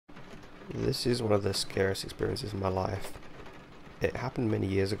This is one of the scariest experiences in my life. It happened many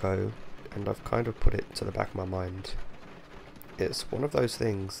years ago, and I've kind of put it to the back of my mind. It's one of those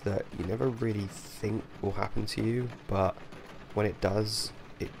things that you never really think will happen to you, but when it does,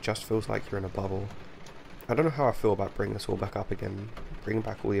 it just feels like you're in a bubble. I don't know how I feel about bringing this all back up again, bringing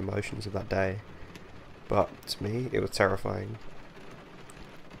back all the emotions of that day, but to me, it was terrifying.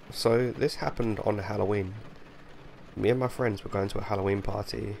 So this happened on Halloween. Me and my friends were going to a Halloween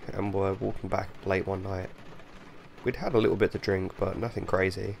party and were walking back late one night. We'd had a little bit to drink, but nothing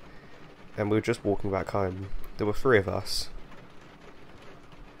crazy, and we were just walking back home. There were three of us.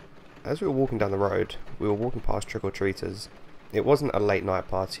 As we were walking down the road, we were walking past trick-or-treaters. It wasn't a late night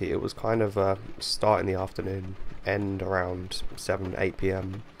party, it was kind of a start in the afternoon, end around 7-8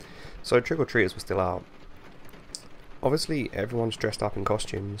 PM, so trick-or-treaters were still out. Obviously everyone's dressed up in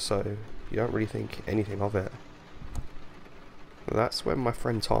costumes, so you don't really think anything of it. That's when my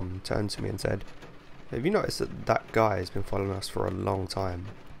friend Tom turned to me and said, "Have you noticed that that guy has been following us for a long time?"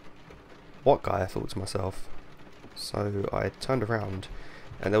 What guy? I thought to myself. So I turned around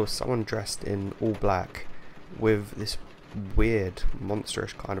and there was someone dressed in all black with this weird,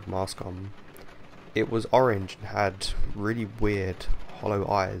 monsterish kind of mask on. It was orange and had really weird, hollow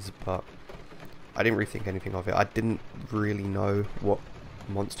eyes, but I didn't really think anything of it. I didn't really know what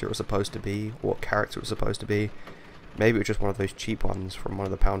monster it was supposed to be, what character it was supposed to be. Maybe it was just one of those cheap ones from one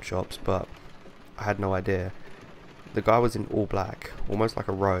of the pound shops, but I had no idea. The guy was in all black, almost like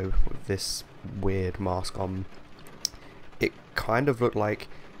a robe, with this weird mask on. It kind of looked like,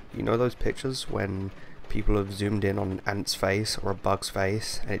 you know those pictures when people have zoomed in on an ant's face or a bug's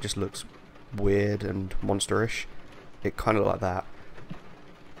face and it just looks weird and monsterish? It kind of looked like that.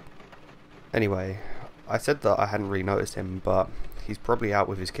 Anyway, I said that I hadn't really noticed him, but he's probably out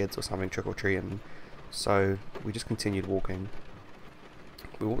with his kids or something trick-or-treating, so we just continued walking.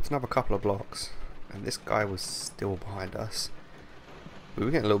 We walked another couple of blocks, and this guy was still behind us. We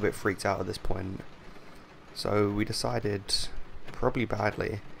were getting a little bit freaked out at this point, so we decided, probably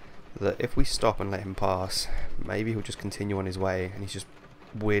badly, that if we stop and let him pass, maybe he'll just continue on his way, and he's just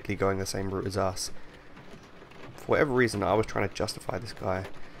weirdly going the same route as us. For whatever reason, I was trying to justify this guy.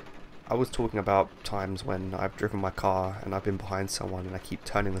 I was talking about times when I've driven my car and I've been behind someone and I keep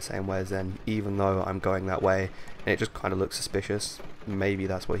turning the same way as them, even though I'm going that way, and it just kind of looks suspicious. Maybe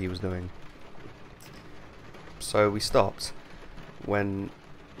that's what he was doing. So we stopped. When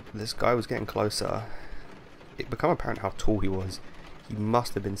this guy was getting closer, it became apparent how tall he was. He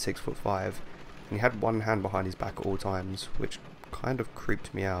must have been 6'5", and he had one hand behind his back at all times, which kind of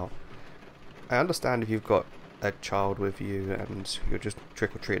creeped me out. I understand if you've got a child with you and you're just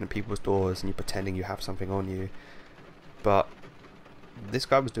trick-or-treating at people's doors and you're pretending you have something on you, but this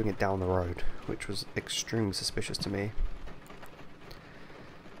guy was doing it down the road, which was extremely suspicious to me.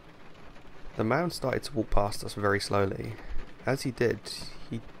 The man started to walk past us very slowly. As he did,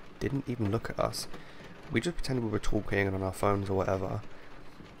 he didn't even look at us. We just pretended we were talking and on our phones or whatever,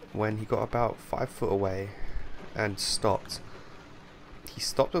 when he got about 5 foot away and stopped. He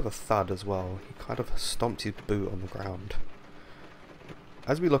stopped with a thud as well. He kind of stomped his boot on the ground.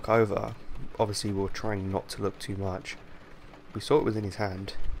 As we look over, obviously we were trying not to look too much, we saw it was in his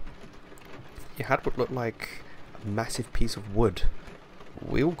hand. He had what looked like a massive piece of wood.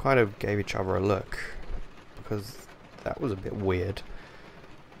 We all kind of gave each other a look, because that was a bit weird.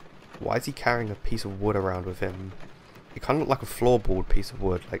 Why is he carrying a piece of wood around with him? It kind of looked like a floorboard piece of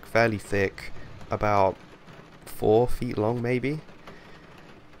wood, like fairly thick, about 4 feet long maybe.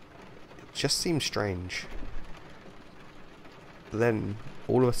 Just seemed strange. Then,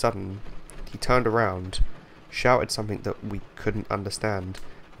 all of a sudden, he turned around, shouted something that we couldn't understand,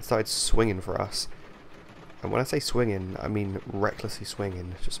 and started swinging for us. And when I say swinging, I mean recklessly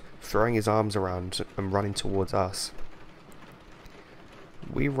swinging, just throwing his arms around and running towards us.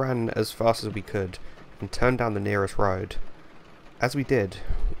 We ran as fast as we could and turned down the nearest road. As we did,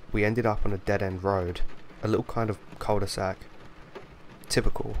 we ended up on a dead-end road, a little kind of cul-de-sac.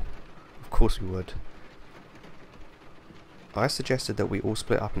 Typical. Of course we would. I suggested that we all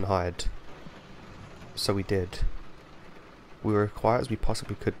split up and hide. So we did. We were as quiet as we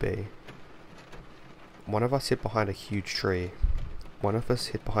possibly could be. One of us hid behind a huge tree. One of us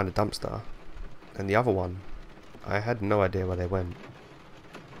hid behind a dumpster. And the other one, I had no idea where they went.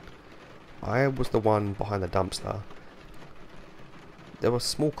 I was the one behind the dumpster. There were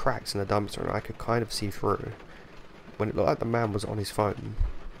small cracks in the dumpster and I could kind of see through. When it looked like the man was on his phone,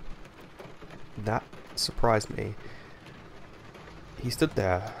 that surprised me. He stood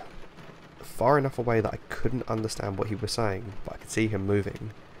there, far enough away that I couldn't understand what he was saying, but I could see him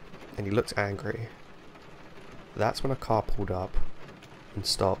moving, and he looked angry. That's when a car pulled up and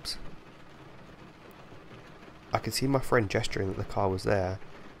stopped. I could see my friend gesturing that the car was there,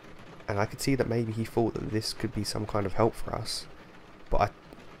 and I could see that maybe he thought that this could be some kind of help for us, but I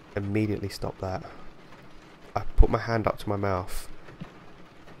immediately stopped that. I put my hand up to my mouth,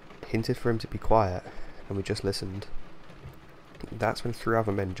 hinted for him to be quiet, and we just listened. That's when 3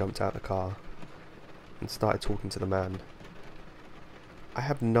 other men jumped out of the car and started talking to the man. I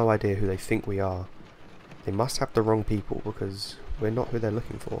have no idea who they think we are. They must have the wrong people, because we're not who they're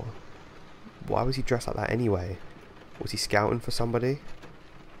looking for. Why was he dressed like that anyway? Was he scouting for somebody?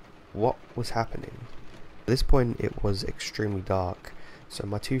 What was happening? At this point it was extremely dark, so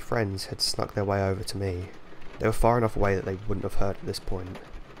my 2 friends had snuck their way over to me. They were far enough away that they wouldn't have heard at this point.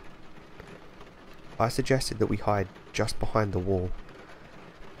 I suggested that we hide just behind the wall.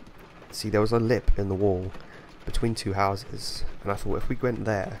 See, there was a lip in the wall between 2 houses, and I thought if we went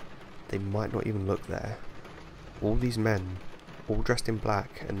there, they might not even look there. All these men, all dressed in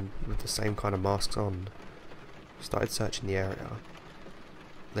black and with the same kind of masks on, started searching the area.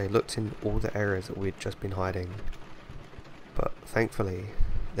 They looked in all the areas that we'd just been hiding, but thankfully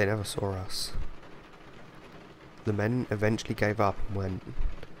they never saw us. The men eventually gave up and went,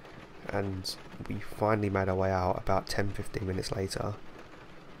 and we finally made our way out about 10-15 minutes later.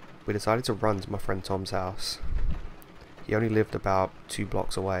 We decided to run to my friend Tom's house. He only lived about 2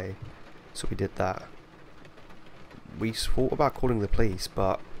 blocks away, so we did that. We thought about calling the police,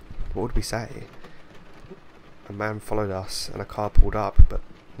 but what would we say? A man followed us and a car pulled up, but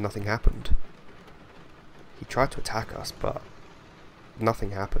nothing happened. He tried to attack us, but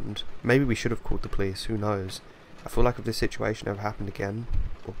nothing happened. Maybe we should have called the police, who knows? I feel like if this situation ever happened again,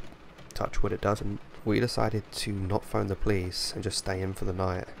 or touch wood it doesn't, we decided to not phone the police and just stay in for the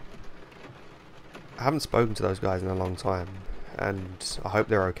night. I haven't spoken to those guys in a long time, and I hope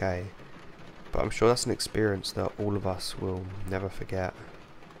they're okay, but I'm sure that's an experience that all of us will never forget.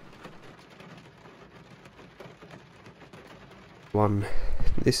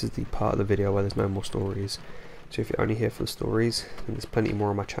 This is the part of the video where there's no more stories, so if you're only here for the stories, then there's plenty more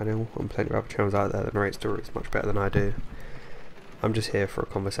on my channel, and plenty of other channels out there that narrate stories much better than I do. I'm just here for a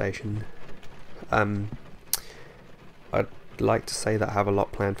conversation. I'd like to say that I have a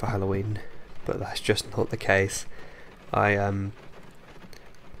lot planned for Halloween, but that's just not the case. I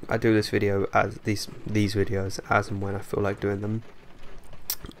do this video as these videos as and when I feel like doing them.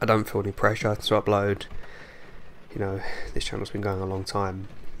 I don't feel any pressure to upload. You know, this channel's been going a long time,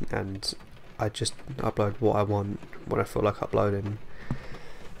 and I just upload what I want when I feel like uploading.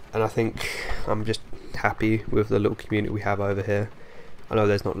 And I think I'm just happy with the little community we have over here. I know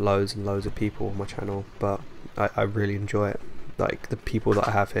there's not loads and loads of people on my channel, but I really enjoy it, like the people that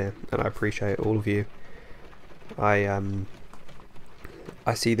I have here, and I appreciate all of you. I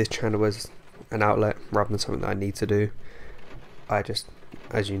see this channel as an outlet rather than something that I need to do. I just,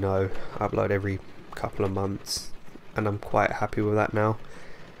 as you know, upload every couple of months, and I'm quite happy with that now.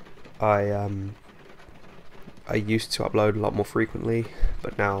 I used to upload a lot more frequently,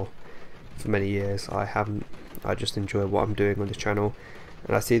 but now for many years I haven't. I just enjoy what I'm doing on this channel,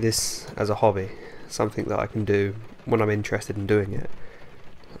 and I see this as a hobby, something that I can do when I'm interested in doing it,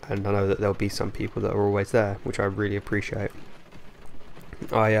 and I know that there'll be some people that are always there, which I really appreciate.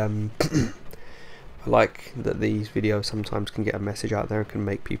 I like that these videos sometimes can get a message out there and can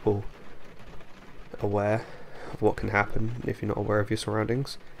make people aware of what can happen if you're not aware of your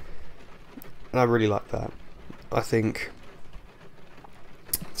surroundings, and I really like that. I think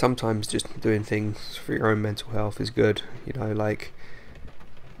sometimes just doing things for your own mental health is good, you know, like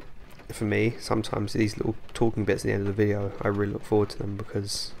for me, sometimes these little talking bits at the end of the video, I really look forward to them,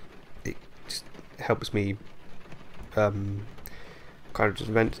 because it just helps me kind of just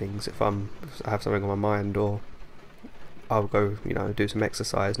vent things if I have something on my mind, or I'll go, you know, do some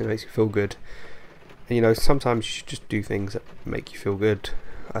exercise and it makes you feel good. And you know, sometimes you should just do things that make you feel good,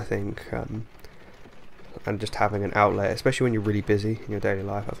 I think, and just having an outlet, especially when you're really busy in your daily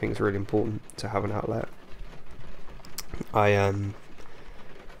life, I think it's really important to have an outlet. I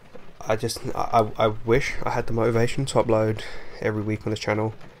wish I had the motivation to upload every week on this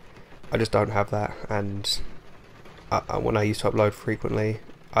channel. I just don't have that, and when I used to upload frequently,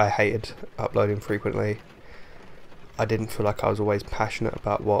 I hated uploading frequently. I didn't feel like I was always passionate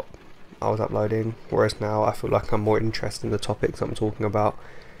about what I was uploading, whereas now I feel like I'm more interested in the topics I'm talking about,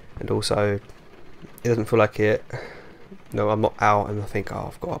 and also it doesn't feel like it, no, I'm not out and I think, oh,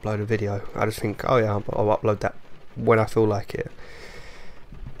 I've got to upload a video. I just think, oh yeah, I'll upload that when I feel like it,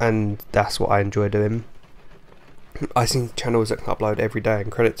 and that's what I enjoy doing. I see channels that can upload every day,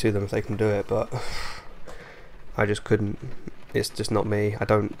 and credit to them if they can do it, but I just couldn't. It's just not me. I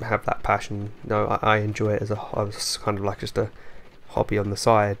don't have that passion. No, I enjoy it as kind of like just a hobby on the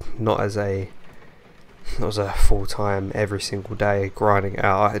side, not as a it was a full time every single day grinding it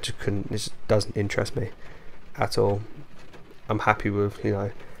out. I just couldn't. It just doesn't interest me at all. I'm happy with, you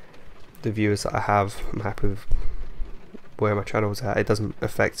know, the viewers that I have. I'm happy with where my channel's at. It doesn't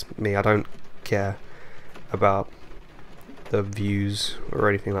affect me. I don't care about the views or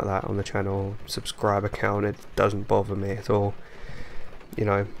anything like that on the channel, subscriber count. It doesn't bother me at all. You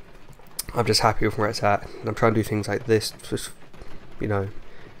know, I'm just happy with where it's at. I'm trying to do things like this, just, you know,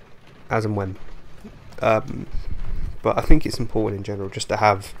 as and when. But I think it's important in general just to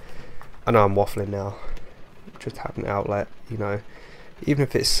have, I know I'm waffling now, just have an outlet, you know, even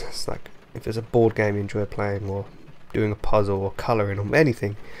if it's like, if it's a board game you enjoy playing, or doing a puzzle, or colouring, or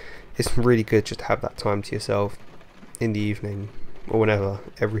anything. It's really good just to have that time to yourself in the evening, or whenever,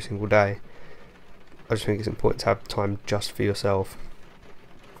 every single day. I just think it's important to have time just for yourself,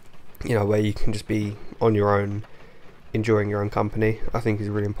 you know, where you can just be on your own, enjoying your own company. I think is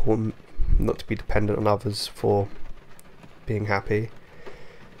really important, not to be dependent on others for being happy.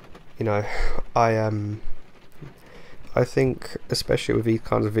 You know, I think, especially with these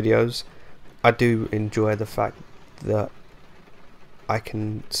kinds of videos, I do enjoy the fact that I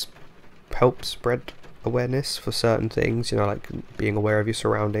can help spread awareness for certain things, you know, like being aware of your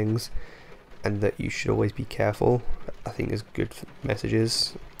surroundings, and that you should always be careful. I think is good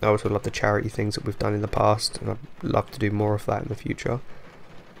messages. I also love the charity things that we've done in the past, and I'd love to do more of that in the future.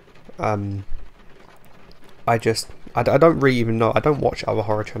 I don't really even know. I don't watch other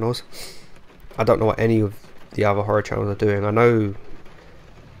horror channels. I don't know what any of the other horror channels are doing. I know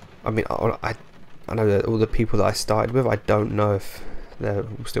that all the people that I started with, I don't know if they're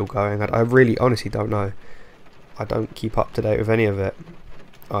still going. I really honestly don't know. I don't keep up to date with any of it.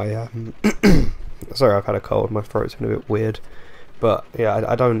 Sorry, I've had a cold, my throat's been a bit weird, but yeah,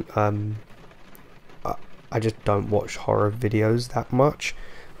 I don't I just don't watch horror videos that much.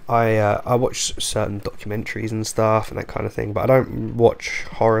 I watch certain documentaries and stuff and that kind of thing, but I don't watch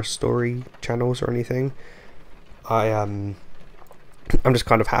horror story channels or anything. I'm just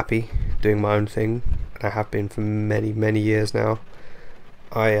kind of happy doing my own thing, and I have been for many years now.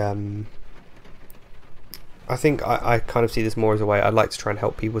 I think I kind of see this more as a way I'd like to try and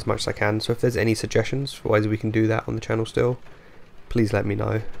help people as much as I can. So if there's any suggestions for ways we can do that on the channel still, please let me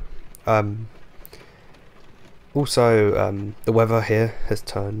know. Also, the weather here has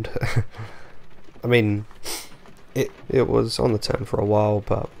turned. I mean, it was on the turn for a while,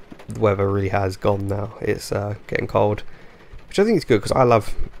 but the weather really has gone now. It's getting cold, which I think is good, because I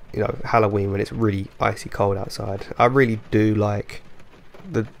love, you know, Halloween when it's really icy cold outside. I really do like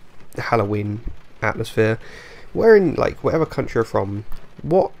the Halloween atmosphere. Where in, like, whatever country you're from,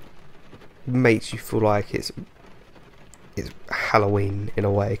 what makes you feel like it's Halloween in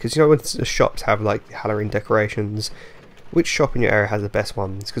a way? Because, you know, when the shops have like Halloween decorations, which shop in your area has the best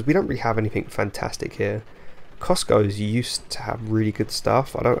ones? Because we don't really have anything fantastic here. Costco's used to have really good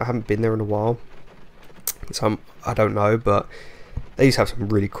stuff. I haven't been there in a while, so I don't know, but they used to have some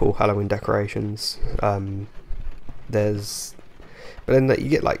really cool Halloween decorations. But then you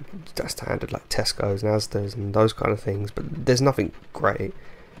get like standard like Tesco's and Asda's and those kind of things, but there's nothing great.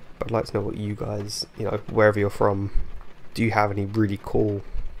 But I'd like to know what you guys, you know, wherever you're from, do you have any really cool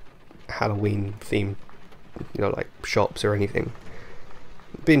Halloween themed, you know, like shops or anything?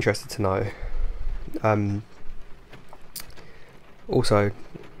 I'd be interested to know. Also,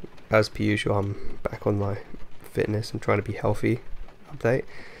 as per usual, I'm back on my fitness and trying to be healthy update.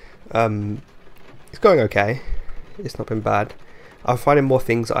 It's going okay. It's not been bad. I'm finding more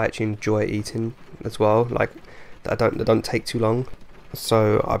things that I actually enjoy eating as well, like that don't take too long.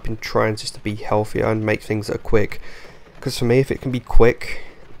 So I've been trying just to be healthier and make things that are quick. Because for me, if it can be quick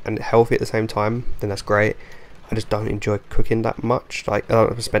and healthy at the same time, then that's great. I just don't enjoy cooking that much. Like, I don't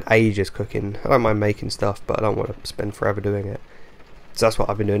want to spend ages cooking. I don't mind making stuff, but I don't want to spend forever doing it. So that's what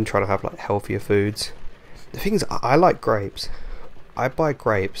I've been doing, trying to have like healthier foods. The thing is, I like grapes. I buy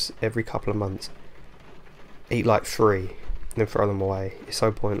grapes every couple of months. Eat like 3. And then throw them away. It's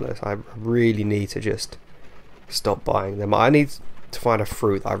so pointless. I really need to just stop buying them. I need to find a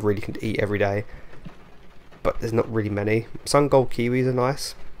fruit that I really can eat every day, but there's not really many. Some gold kiwis are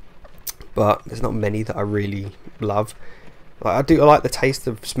nice, but there's not many that I really love. Like, I like the taste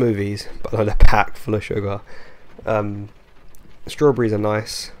of smoothies, but I know they're packed full of sugar. Strawberries are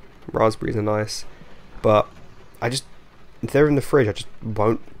nice, raspberries are nice, but if they're in the fridge, I just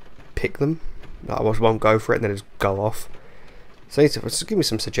won't pick them. I just won't go for it and then just go off. So just give me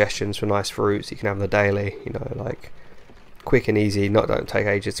some suggestions for nice fruits you can have on the daily, you know, like quick and easy, don't take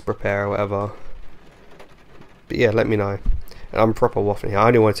ages to prepare or whatever. But yeah, let me know. And I'm proper waffling here. I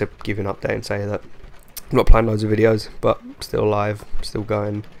only wanted to give you an update and say that I'm not planning loads of videos, but still live, still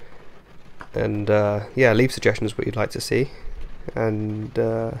going. And yeah, leave suggestions what you'd like to see. And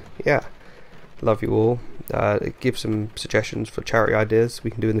yeah, love you all. Give some suggestions for charity ideas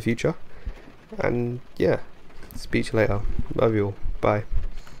we can do in the future. And yeah, speak to you later. Love you all. Bye.